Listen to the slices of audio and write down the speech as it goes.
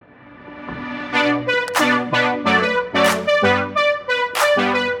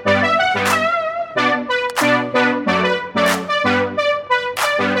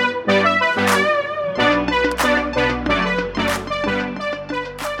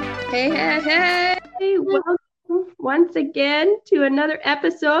Hey, welcome once again to another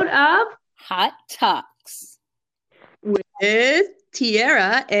episode of Hot Talks with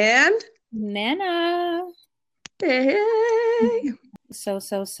Tiara and Nana. Hey. So,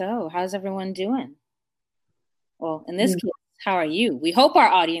 how's everyone doing? Well, in this case, how are you? We hope our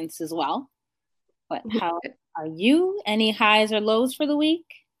audience is well. But how are you? Any highs or lows for the week?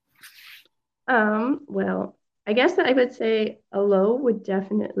 Well, I guess I would say a low would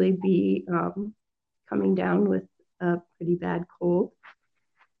definitely be coming down with a pretty bad cold.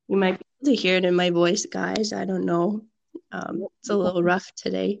 You might be able to hear it in my voice, guys. I don't know. It's a little rough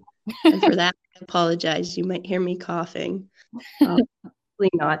today. And for that, I apologize. You might hear me coughing. Probably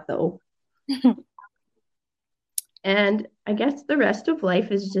not, though. And I guess the rest of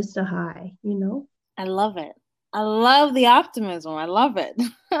life is just a high, you know? I love it. I love the optimism. I love it.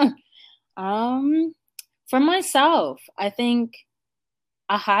 For myself, I think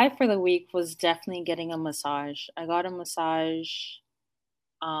a high for the week was definitely getting a massage. I got a massage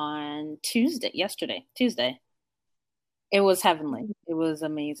on Tuesday. It was heavenly. It was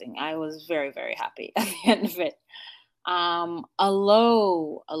amazing. I was very, very happy at the end of it. A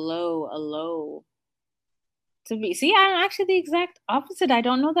low. I'm actually the exact opposite. I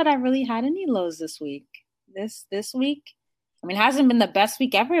don't know that I really had any lows this week. This week, I mean, it hasn't been the best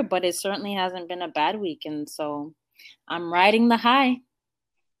week ever, but it certainly hasn't been a bad week, and so I'm riding the high.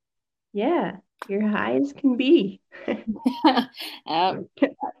 Yeah, you're high as can be. That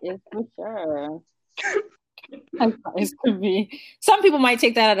is for sure. As high as can be. Some people might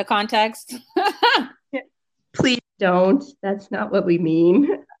take that out of context. Please don't. That's not what we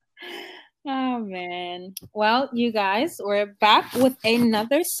mean. Oh, man. Well, you guys, we're back with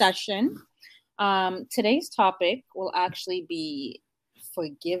another session. Today's topic will actually be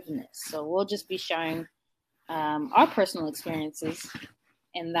forgiveness. So we'll just be sharing our personal experiences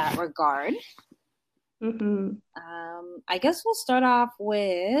in that regard. Mm-hmm. I guess we'll start off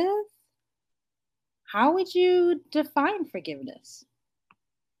with, how would you define forgiveness?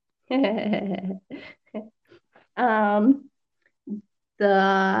 Good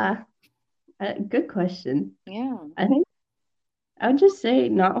question. Yeah. I think I would just say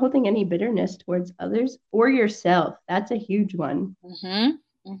not holding any bitterness towards others or yourself. That's a huge one. I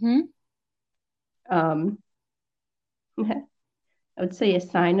would say a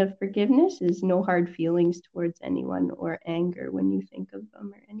sign of forgiveness is no hard feelings towards anyone or anger when you think of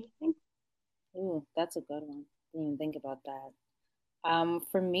them or anything. Ooh, that's a good one. Didn't even think about that.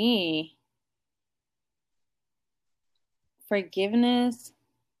 For me, forgiveness,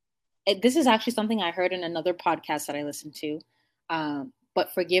 this is actually something I heard in another podcast that I listened to.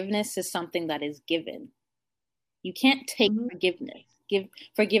 But forgiveness is something that is given. You can't take forgiveness.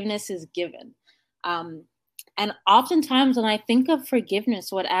 Forgiveness is given. And oftentimes when I think of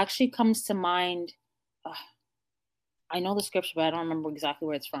forgiveness, what actually comes to mind, I know the scripture, but I don't remember exactly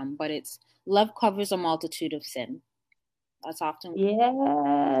where it's from, but it's love covers a multitude of sin. That's often.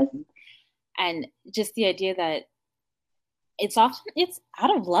 Yes. And just the idea that it's out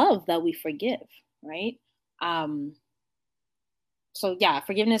of love that we forgive, right? So yeah,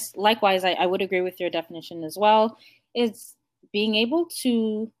 forgiveness, likewise, I would agree with your definition as well, is being able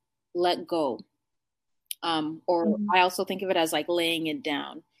to let go. Or I also think of it as like laying it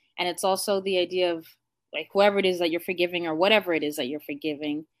down. And it's also the idea of like whoever it is that you're forgiving or whatever it is that you're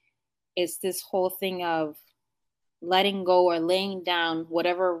forgiving, it's this whole thing of letting go or laying down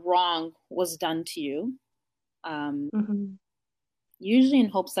whatever wrong was done to you. Usually in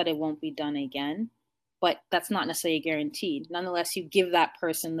hopes that it won't be done again, but that's not necessarily guaranteed. Nonetheless, you give that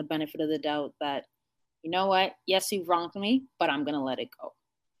person the benefit of the doubt that, you know what, yes, you've wronged me, but I'm going to let it go.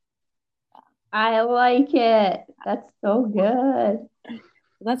 I like it. That's so good.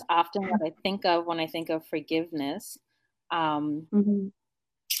 That's often what I think of when I think of forgiveness. It's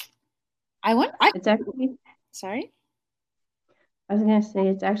actually, sorry? I was going to say,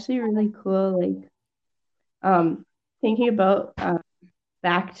 it's actually really cool, like, thinking about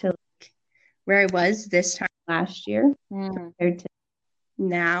back to like, where I was this time last year compared to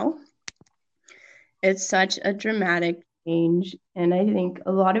now. It's such a dramatic change, and I think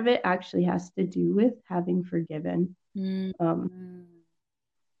a lot of it actually has to do with having forgiven.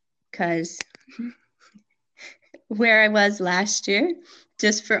 Because where I was last year,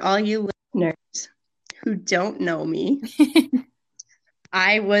 just for all you listeners who don't know me,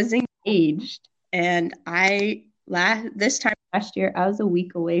 I was engaged, and this time last year, I was a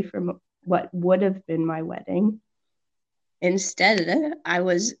week away from what would have been my wedding. Instead, I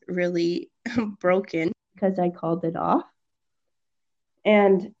was really broken because I called it off.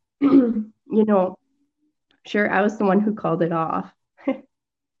 And, you know, sure, I was the one who called it off.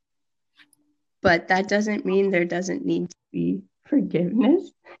 but that doesn't mean there doesn't need to be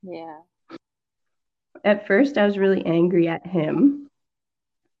forgiveness. Yeah. At first, I was really angry at him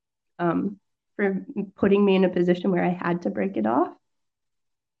for putting me in a position where I had to break it off,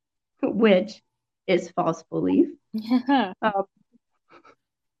 which is false belief. Yeah.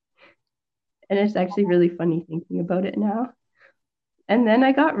 And it's actually really funny thinking about it now. And then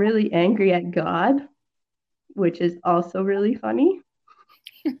I got really angry at God, which is also really funny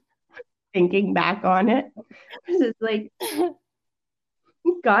thinking back on it. It's like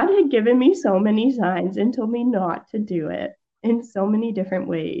God had given me so many signs and told me not to do it in so many different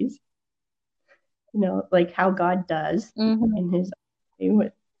ways. You know, like how God does in his way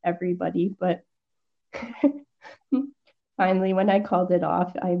with everybody. But finally, when I called it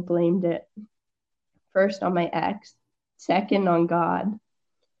off, I blamed it first on my ex, second on God.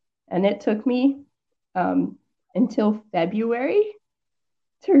 And it took me until February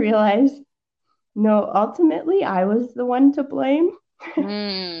to realize, no, ultimately, I was the one to blame.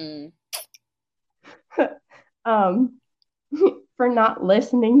 For not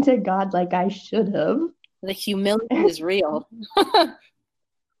listening to God like I should have. The humility is real.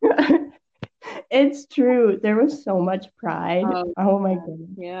 It's true. There was so much pride. Oh my goodness.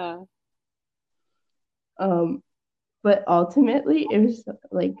 Yeah. But ultimately, it was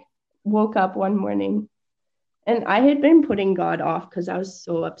like, woke up one morning and I had been putting God off because I was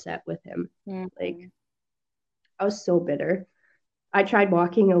so upset with him. Like, I was so bitter. I tried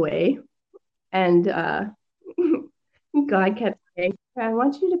walking away, and God kept saying, I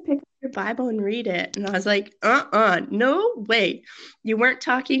want you to pick up your Bible and read it. And I was like, no way. You weren't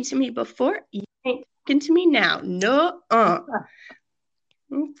talking to me before. You ain't talking to me now. No,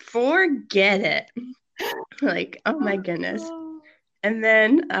 forget it. Like, oh my goodness. And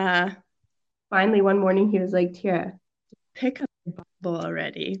then finally one morning he was like, Tira, pick up your Bible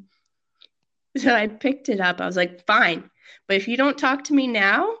already. So I picked it up. I was like, fine. But if you don't talk to me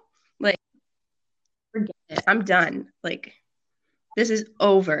now, like, forget it. I'm done. Like, this is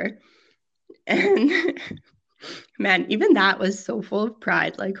over. And man, even that was so full of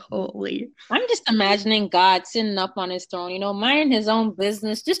pride. Like, holy. I'm just imagining God sitting up on his throne, you know, minding his own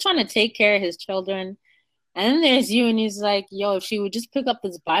business, just trying to take care of his children. And then there's you, and he's like, yo, if she would just pick up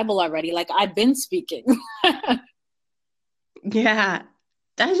this Bible already, like I've been speaking. Yeah,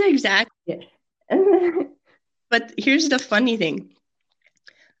 that's exactly it. But here's the funny thing.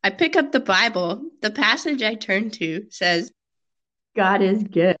 I pick up the Bible. The passage I turn to says, God is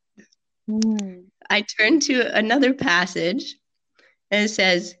good. I turn to another passage and it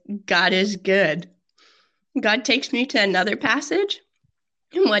says, God is good. God takes me to another passage.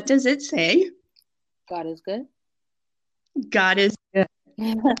 And what does it say? God is good. God is good.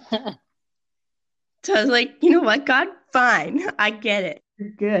 So I was like, you know what, God? Fine. I get it. You're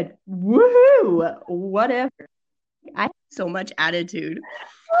good. Woohoo! Whatever. I have so much attitude.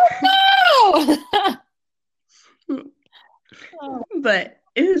 Oh, no! But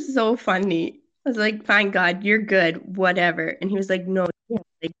it was so funny. I was like, fine, God, you're good, whatever. And he was like, no,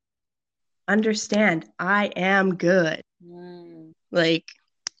 like, understand, I am good. Like,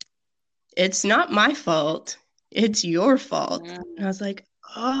 it's not my fault. It's your fault. And I was like,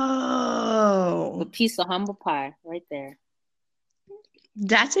 oh. A piece of humble pie right there.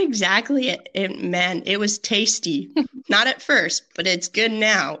 That's exactly it. Man, it was tasty. Not at first, but it's good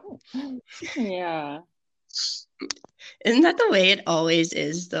now. Yeah. Isn't that the way it always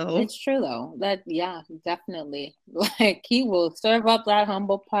is, though? It's true, though. That, yeah, definitely. Like, he will serve up that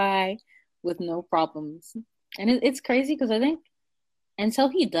humble pie with no problems. And it's crazy because I think until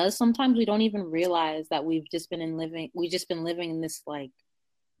he does, sometimes we don't even realize that we've just been living in this, like,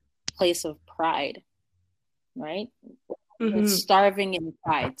 place of pride, right? It's starving in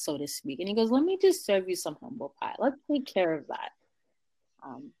pride, so to speak. And he goes, let me just serve you some humble pie. Let's take care of that.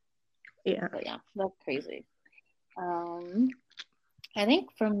 Yeah. But yeah, that's crazy. I think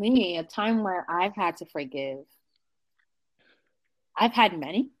for me, a time where I've had to forgive, I've had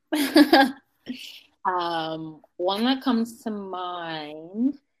many. One that comes to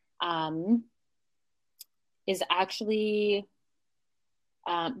mind is actually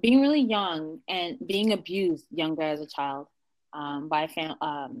being really young and being abused younger as a child by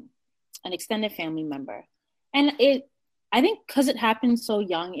an extended family member. And I think because it happened so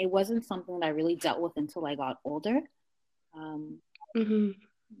young, it wasn't something that I really dealt with until I got older.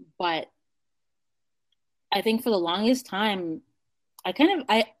 But I think for the longest time,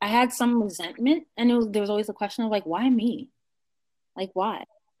 I had some resentment, and there was always a question of like, why me? Like, why?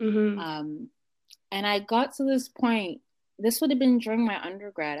 And I got to this point. This would have been during my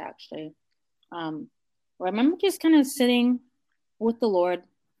undergrad, actually, where I remember just kind of sitting with the Lord,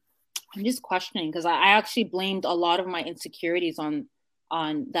 I'm just questioning because I actually blamed a lot of my insecurities on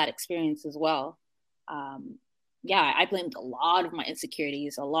that experience as well. Yeah, I blamed a lot of my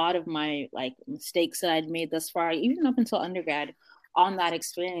insecurities, a lot of my like mistakes that I'd made thus far, even up until undergrad, on that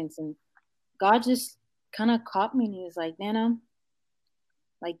experience. And God just kind of caught me and he was like, Nana,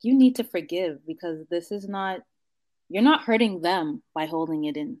 like you need to forgive because this is not, you're not hurting them by holding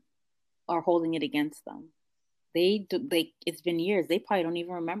it in or holding it against them. It's been years. They probably don't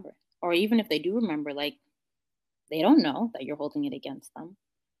even remember. Or even if they do remember, like they don't know that you're holding it against them.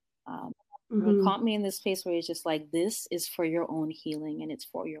 It caught me in this space where it's just like, this is for your own healing and it's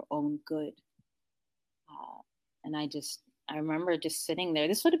for your own good. And I remember just sitting there.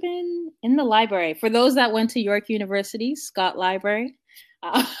 This would have been in the library. For those that went to York University, Scott Library,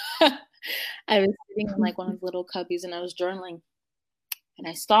 I was sitting in like one of those little cubbies and I was journaling. And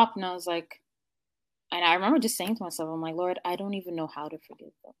I stopped and I was like, and I remember just saying to myself, I'm like, Lord, I don't even know how to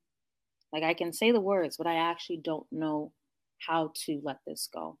forgive them. Like I can say the words, but I actually don't know how to let this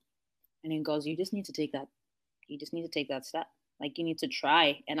go. And he goes, you just need to take that step. Like you need to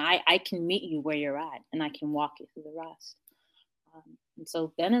try. And I can meet you where you're at and I can walk you through the rest. And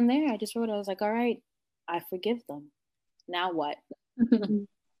so then and there, I just wrote, I was like, all right, I forgive them. Now what? And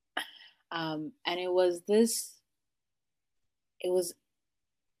it was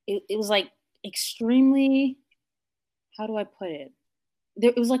like extremely, how do I put it?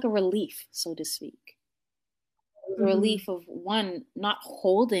 It was like a relief, so to speak. The relief of one, not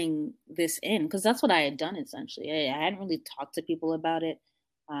holding this in, because that's what I had done essentially. I hadn't really talked to people about it.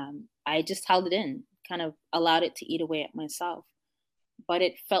 I just held it in, kind of allowed it to eat away at myself. But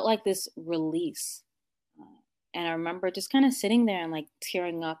it felt like this release. And I remember just kind of sitting there and like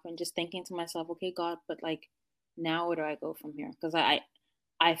tearing up and just thinking to myself, okay, God, but like now where do I go from here? Because I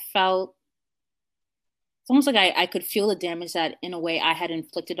felt, it's almost like I could feel the damage that in a way I had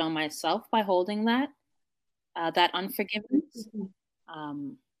inflicted on myself by holding that unforgiveness.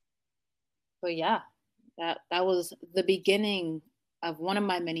 But yeah, that was the beginning of one of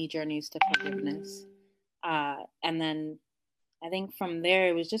my many journeys to forgiveness. And then I think from there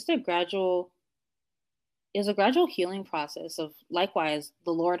it was just a gradual healing process of likewise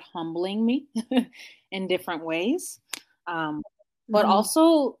the Lord humbling me in different ways. But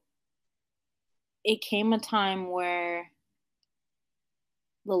also it came a time where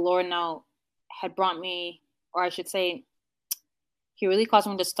the Lord now had brought me, or I should say, he really caused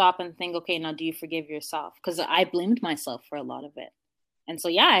me to stop and think, okay, now do you forgive yourself? Because I blamed myself for a lot of it. And so,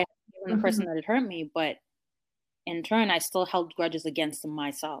 yeah, I forgiven the person that had hurt me, but in turn, I still held grudges against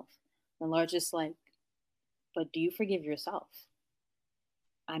myself. The Lord just like, but do you forgive yourself?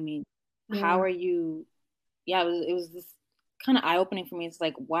 I mean, how are you? Yeah, it was this kind of eye-opening for me. It's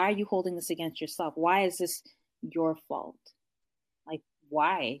like, why are you holding this against yourself? Why is this your fault? Like,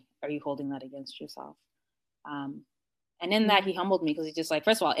 why are you holding that against yourself? And in that, he humbled me because he's just like,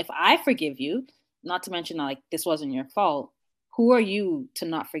 first of all, if I forgive you, not to mention like this wasn't your fault, who are you to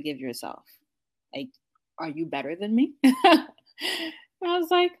not forgive yourself? Like, are you better than me? And I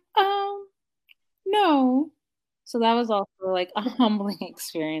was like, no. So that was also like a humbling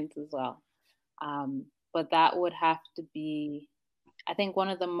experience as well. But that would have to be, I think, one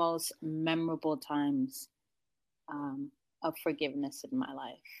of the most memorable times of forgiveness in my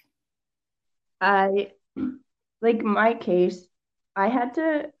life. Like my case, I had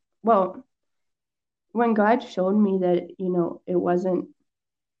to, well, when God showed me that, it wasn't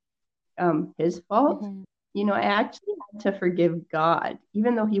his fault, I actually had to forgive God,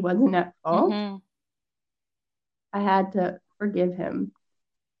 even though he wasn't at fault. I had to forgive him,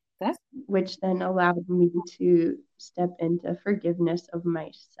 which then allowed me to step into forgiveness of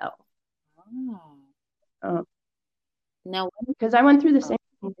myself. No, because I went through the same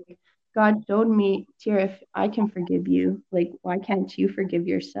thing. God showed me, Tira, if I can forgive you, like, why can't you forgive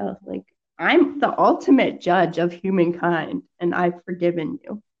yourself? Like, I'm the ultimate judge of humankind, and I've forgiven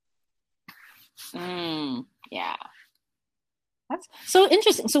you. Yeah. That's so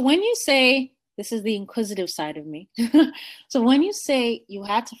interesting. So when you say, this is the inquisitive side of me. So when you say you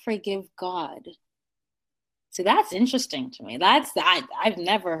had to forgive God, so that's interesting to me. I've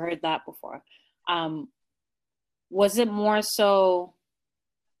never heard that before. Was it more so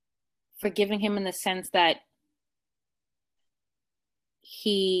forgiving him in the sense that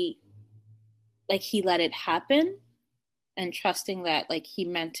he let it happen and trusting that like he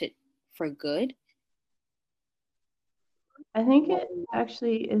meant it for good? I think it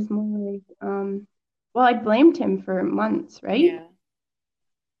actually is more like, well, I blamed him for months, right? Yeah.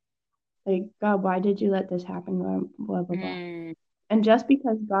 Like, God, why did you let this happen? Blah, blah, blah. And just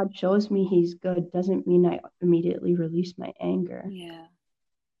because God shows me he's good doesn't mean I immediately release my anger. Yeah.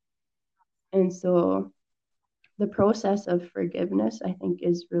 And so the process of forgiveness, I think,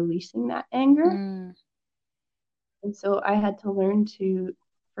 is releasing that anger. And so I had to learn to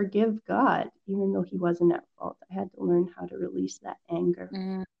forgive God, even though he wasn't at fault. I had to learn how to release that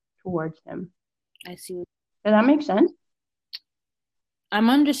anger towards him. I see. Does that make sense? I'm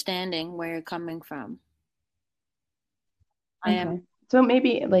understanding where you're coming from. I am. So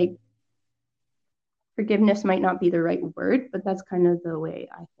maybe like forgiveness might not be the right word, but that's kind of the way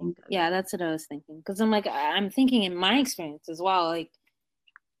I think of it. Yeah, that's what I was thinking. Because I'm thinking in my experience as well, like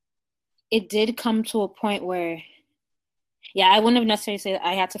it did come to a point where, yeah, I wouldn't have necessarily said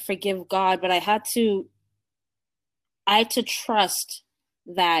I had to forgive God, but I had to trust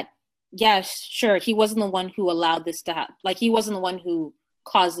that, yes, sure, he wasn't the one who allowed this to happen. Like he wasn't the one who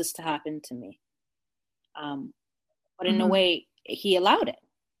caused this to happen to me. But in a way, he allowed it,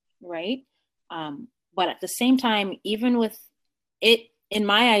 right? But at the same time, even with it, in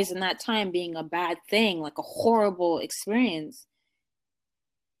my eyes, in that time being a bad thing, like a horrible experience,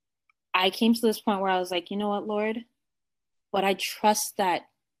 I came to this point where I was like, you know what, Lord? But I trust that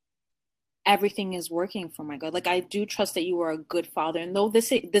everything is working for my good. Like I do trust that you are a good father. And though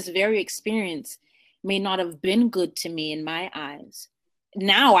this very experience may not have been good to me in my eyes,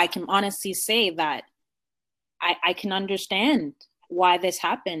 now I can honestly say that I can understand why this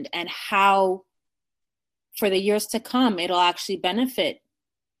happened and how for the years to come, it'll actually benefit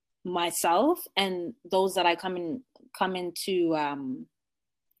myself and those that I come into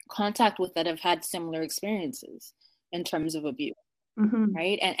contact with that have had similar experiences in terms of abuse,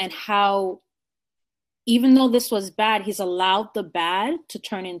 right? And how, even though this was bad, he's allowed the bad to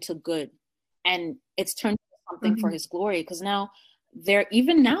turn into good, and it's turned into something for his glory. Because now there are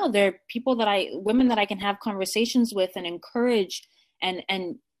women that I can have conversations with and encourage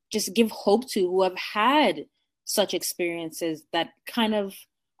and just give hope to, who have had such experiences that kind of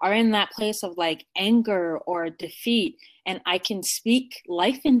are in that place of like anger or defeat, and I can speak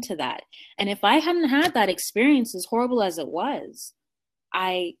life into that. And if I hadn't had that experience, as horrible as it was,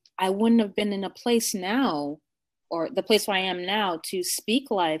 I wouldn't have been in a place now, or the place where I am now, to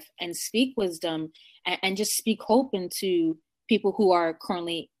speak life and speak wisdom and just speak hope into people who are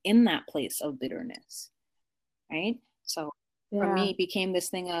currently in that place of bitterness, right? So for me, it became this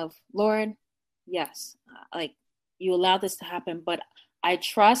thing of, Lord, yes, like you allowed this to happen, but I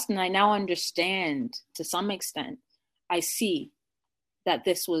trust and I now understand to some extent. I see that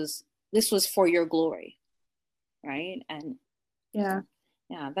this was for your glory, right? And yeah,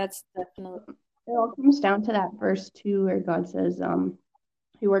 that's definitely. It all comes down to that verse 2 where God says,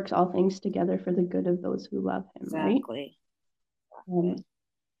 he works all things together for the good of those who love him, exactly. Right?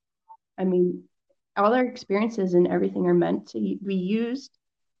 I mean, all our experiences and everything are meant to be used,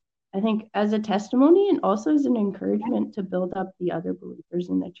 I think, as a testimony and also as an encouragement to build up the other believers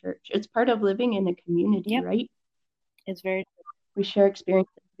in the church. It's part of living in a community, right? It's very. We share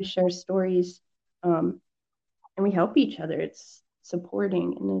experiences, we share stories, and we help each other. It's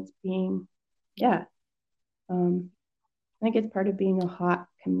supporting and it's being, I think it's part of being a hot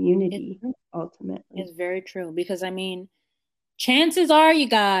community, ultimately. It's very true, because I mean, chances are, you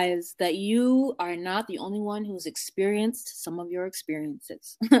guys, that you are not the only one who's experienced some of your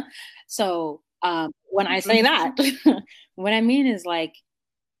experiences. So when I say that, what I mean is, like,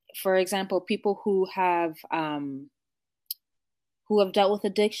 for example, people who have dealt with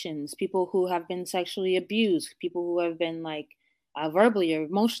addictions, people who have been sexually abused, people who have been like verbally or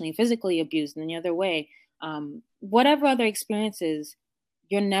emotionally, physically abused in the other way, whatever other experiences,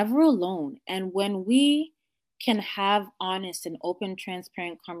 you're never alone. And when we can have honest and open,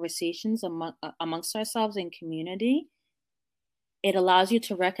 transparent conversations amongst ourselves in community, it allows you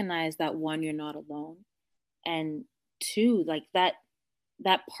to recognize that, one, you're not alone, and two, like that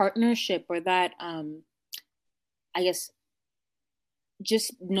partnership, or that I guess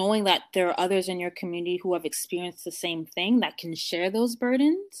just knowing that there are others in your community who have experienced the same thing that can share those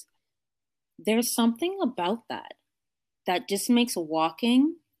burdens. There's something about that just makes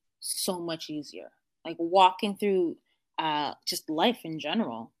walking so much easier. Like walking through just life in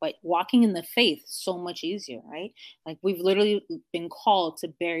general, but walking in the faith so much easier, right? Like we've literally been called to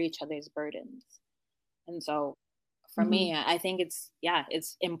bear each other's burdens. And so for me, I think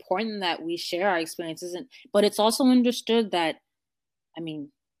it's important that we share our experiences, but it's also understood that, I mean,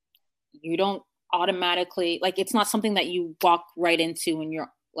 you don't automatically, like, it's not something that you walk right into and you're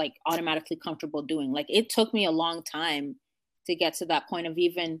like automatically comfortable doing. Like, it took me a long time to get to that point of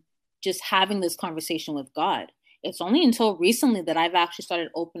even just having this conversation with God. It's only until recently that I've actually started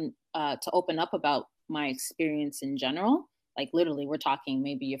to open up about my experience in general. Like literally, we're talking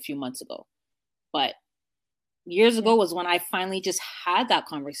maybe a few months ago. But years ago was when I finally just had that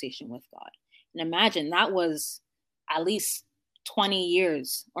conversation with God. And imagine that was at least 20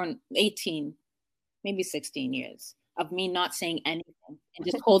 years or 18, maybe 16 years of me not saying anything and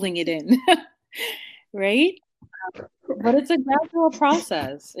just holding it in. Right? But it's a gradual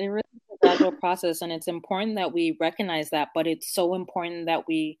process. It really is a gradual process. And it's important that we recognize that. But it's so important that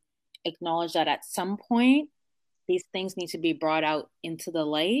we acknowledge that at some point, these things need to be brought out into the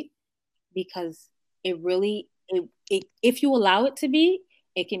light, because it really, if you allow it to be,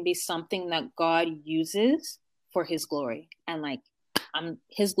 it can be something that God uses for his glory. And like,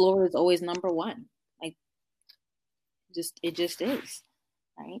 his glory is always number one. Like, it just is,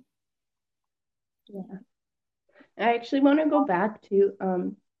 right? Yeah. I actually want to go back to,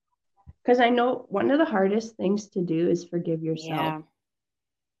 because I know one of the hardest things to do is forgive yourself.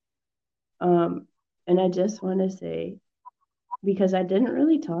 Yeah. And I just want to say, because I didn't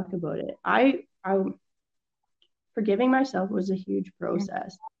really talk about it, I forgiving myself was a huge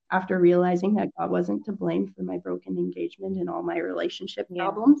process after realizing that God wasn't to blame for my broken engagement and all my relationship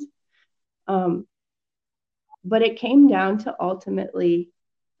problems. But it came down to ultimately,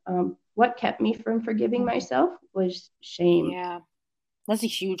 what kept me from forgiving myself was shame. Yeah, that's a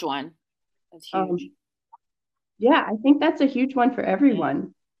huge one. That's huge. Yeah, I think that's a huge one for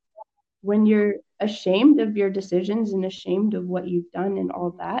everyone. Yeah. When you're ashamed of your decisions and ashamed of what you've done and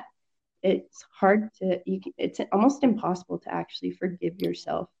all that, it's hard to, it's almost impossible to actually forgive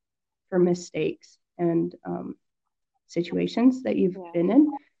yourself for mistakes and situations that you've been in.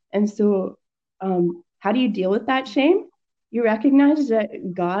 And so how do you deal with that shame? You recognize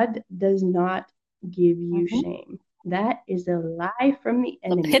that God does not give you shame. That is a lie from the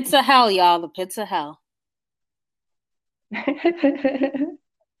enemy. The pits of hell, y'all. The pits of hell.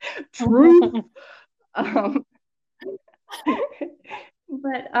 Truth.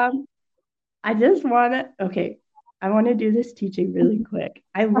 But I just want to, I want to do this teaching really quick.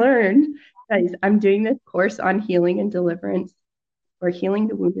 I learned, guys, I'm doing this course on healing and deliverance, or healing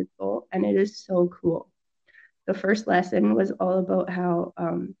the wounded soul, and it is so cool. The first lesson was all about how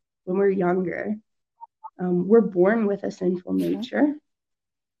when we're younger, we're born with a sinful nature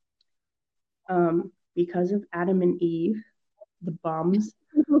because of Adam and Eve, the bums.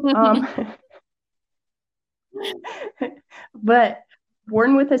 But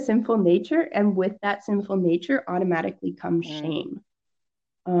born with a sinful nature, and with that sinful nature automatically comes shame.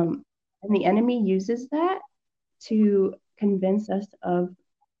 And the enemy uses that to convince us of,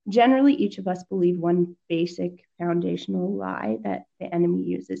 generally each of us believe one basic foundational lie that the enemy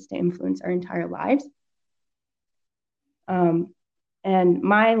uses to influence our entire lives. And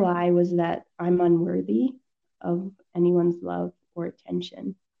my lie was that I'm unworthy of anyone's love or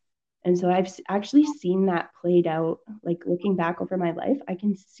attention. And so I've actually seen that played out, like looking back over my life, I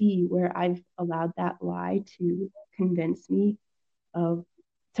can see where I've allowed that lie to convince me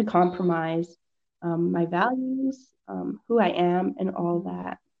to compromise my values, who I am, and all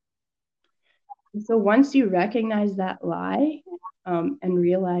that. And so once you recognize that lie and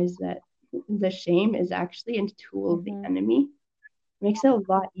realize that the shame is actually a tool of the enemy, it makes it a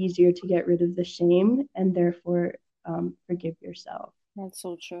lot easier to get rid of the shame and therefore forgive yourself. That's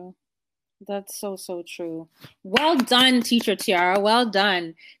so true. That's so true. Well done, Teacher Tiara. Well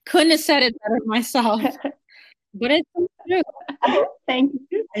done. Couldn't have said it better myself. But it's so true. Thank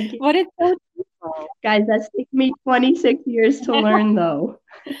you. But it's so true. Guys, that's taken me 26 years to learn, though.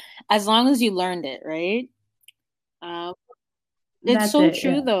 As long as you learned it, right? It's so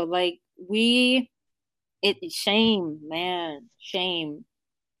true, though. Like, shame, man. Shame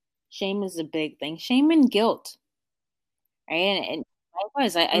is a big thing. Shame and guilt, right? And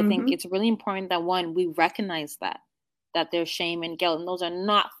likewise, I think it's really important that, one, we recognize that there's shame and guilt, and those are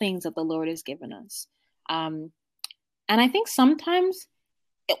not things that the Lord has given us. And I think sometimes,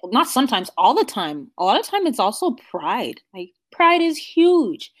 not sometimes, all the time, a lot of time, it's also pride. Like, pride is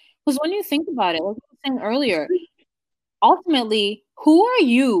huge. Because when you think about it, like I was saying earlier, ultimately, who are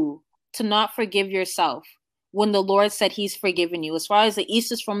you to not forgive yourself when the Lord said he's forgiven you? As far as the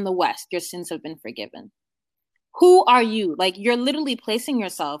east is from the west, your sins have been forgiven. Who are you? Like, you're literally placing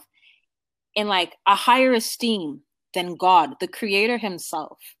yourself in like a higher esteem than God, the creator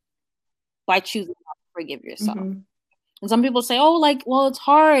himself, by choosing not to forgive yourself. And some people say, oh, like, well, it's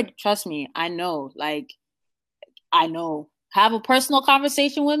hard. Trust me. I know. Have a personal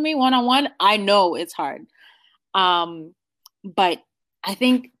conversation with me one-on-one. I know it's hard. But I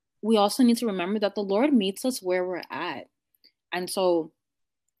think we also need to remember that the Lord meets us where we're at. And so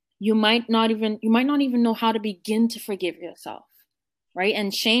you might not even know how to begin to forgive yourself, right?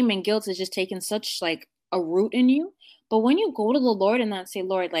 And shame and guilt is just taking such like a root in you. But when you go to the Lord and not say,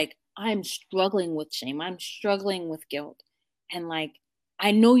 Lord, like, I'm struggling with shame. I'm struggling with guilt. And like,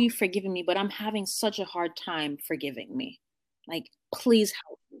 I know you've forgiven me, but I'm having such a hard time forgiving me. Like, please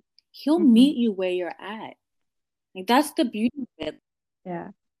help me. He'll meet you where you're at. Like, that's the beauty of it. Yeah.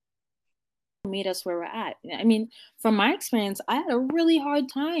 Meet us where we're at. I mean, from my experience, I had a really hard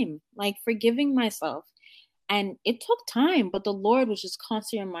time like forgiving myself. And it took time, but the Lord was just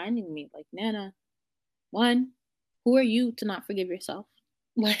constantly reminding me, like, Nana, one, who are you to not forgive yourself?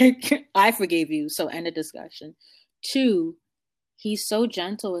 Like, I forgave you, so end of discussion. Two, he's so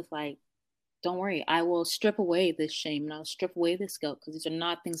gentle with like, don't worry, I will strip away this shame and I'll strip away this guilt because these are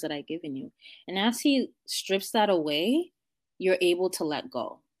not things that I've given you. And as he strips that away, you're able to let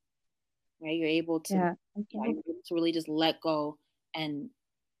go. Right? You're able to, you're able to really just let go and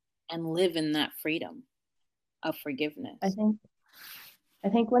live in that freedom of forgiveness. I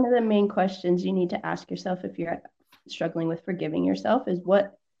think one of the main questions you need to ask yourself if you're struggling with forgiving yourself is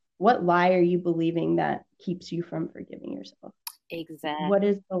what lie are you believing that keeps you from forgiving yourself? Exactly. What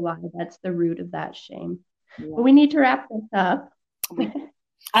is the lie that's the root of that shame? Yeah. But we need to wrap this up.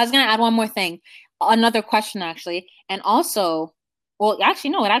 I was going to add one more thing, another question actually, and also, well, actually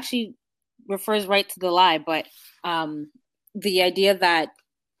no, it actually refers right to the lie, but the idea that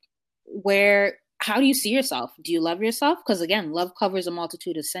how do you see yourself? Do you love yourself? Because again, love covers a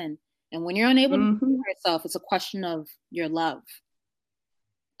multitude of sin. And when you're unable to see yourself, it's a question of your love.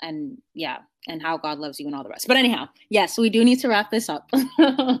 And yeah, and how God loves you and all the rest. But anyhow, yes, we do need to wrap this up.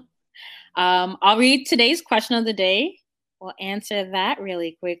 I'll read today's question of the day. We'll answer that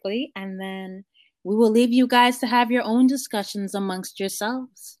really quickly. And then we will leave you guys to have your own discussions amongst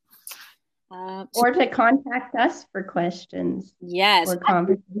yourselves. Or to contact us for questions. Yes. Or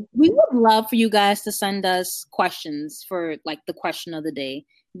conversations. We would love for you guys to send us questions for like the question of the day.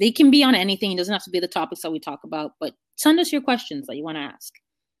 They can be on anything. It doesn't have to be the topics that we talk about, but send us your questions that you want to ask.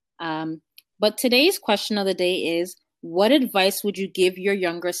 But today's question of the day is, what advice would you give your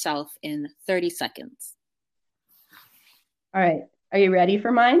younger self in 30 seconds? All right. Are you ready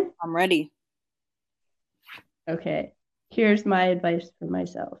for mine? I'm ready. Okay. Here's my advice for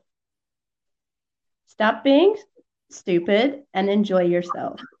myself. Stop being stupid and enjoy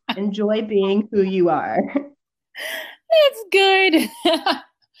yourself. Enjoy being who you are. That's good.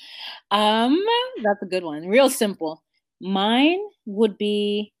 That's a good one. Real simple. Mine would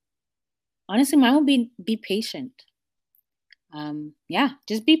be be patient.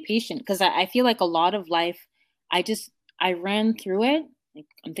 Just be patient. Because I feel like a lot of life, I ran through it. Like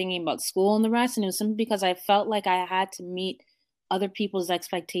I'm thinking about school and the rest, and it was simply because I felt like I had to meet other people's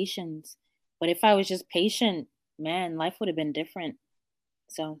expectations. But if I was just patient, man, life would have been different.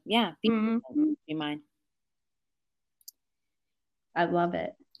 So yeah, be mine. I love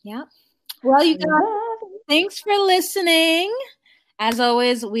it. Yeah. Well, you guys, thanks for listening. As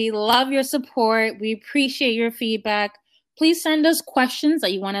always, we love your support. We appreciate your feedback. Please send us questions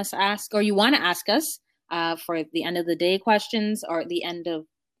that you want us to ask, or you want to ask us for the end of the day questions or the end of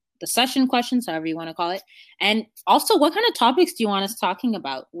the session questions, however you want to call it. And also, what kind of topics do you want us talking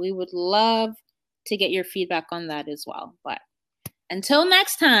about? We would love to get your feedback on that as well. But until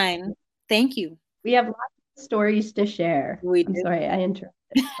next time, thank you. We have lots of stories to share. I'm sorry, I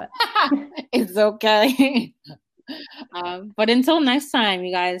interrupted. But. It's okay. But until next time,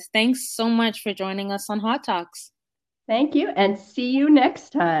 you guys, thanks so much for joining us on Hot Talks. Thank you, and see you next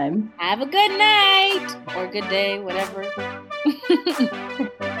time. Have a good night or good day, whatever.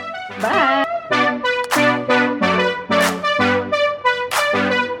 Bye.